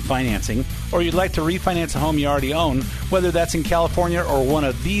home and you need financing, or you'd like to refinance a home you already own, whether that's in California or one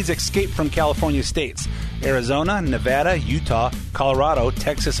of these Escape from California states, Arizona, Nevada, Utah, Colorado,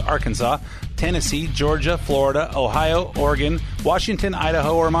 Texas, Arkansas, Tennessee, Georgia, Florida, Ohio, Oregon, Washington,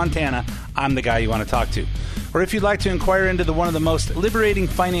 Idaho, or Montana, I'm the guy you want to talk to. Or if you'd like to inquire into one of the most liberating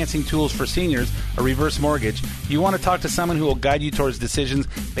financing tools for seniors, a reverse mortgage, you want to talk to someone who will guide you towards decisions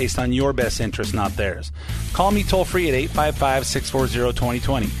based on your best interest, not theirs. Call me toll-free at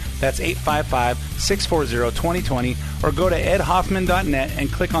 855-640-2020. That's 855-640-2020. Or go to edhoffman.net and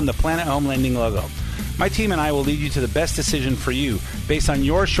click on the Planet Home Lending logo. My team and I will lead you to the best decision for you based on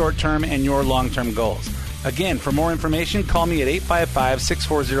your short-term and your long-term goals. Again, for more information, call me at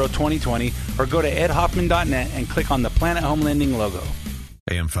 855-640-2020 or go to edhoffman.net and click on the Planet Home Lending logo.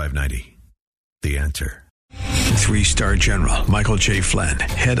 AM 590, The Answer. 3-star General Michael J. Flynn,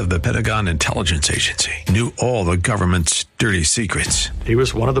 head of the Pentagon Intelligence Agency, knew all the government's dirty secrets. He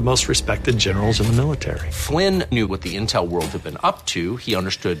was one of the most respected generals in the military. Flynn knew what the intel world had been up to. He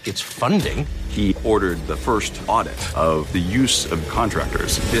understood its funding. He ordered the first audit of the use of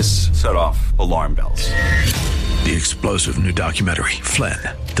contractors. This set off alarm bells. The explosive new documentary, Flynn,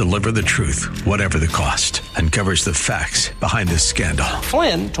 Deliver the Truth, Whatever the Cost, uncovers the facts behind this scandal.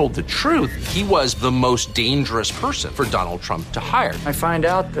 Flynn told the truth. He was the most dangerous person for Donald Trump to hire. I find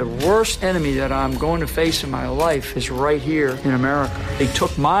out the worst enemy that I'm going to face in my life is right here in America. They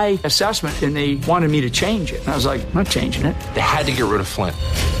took my assessment and they wanted me to change it. And I was like, I'm not changing it. They had to get rid of Flynn.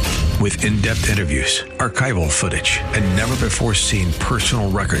 With in-depth interviews, archival footage, and never-before-seen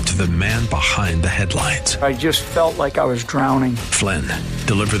personal records of the man behind the headlines. I just felt like I was drowning. Flynn,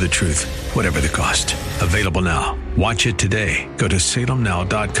 Deliver the Truth, Whatever the Cost. Available now. Watch it today. Go to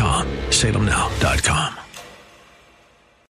salemnow.com. salemnow.com.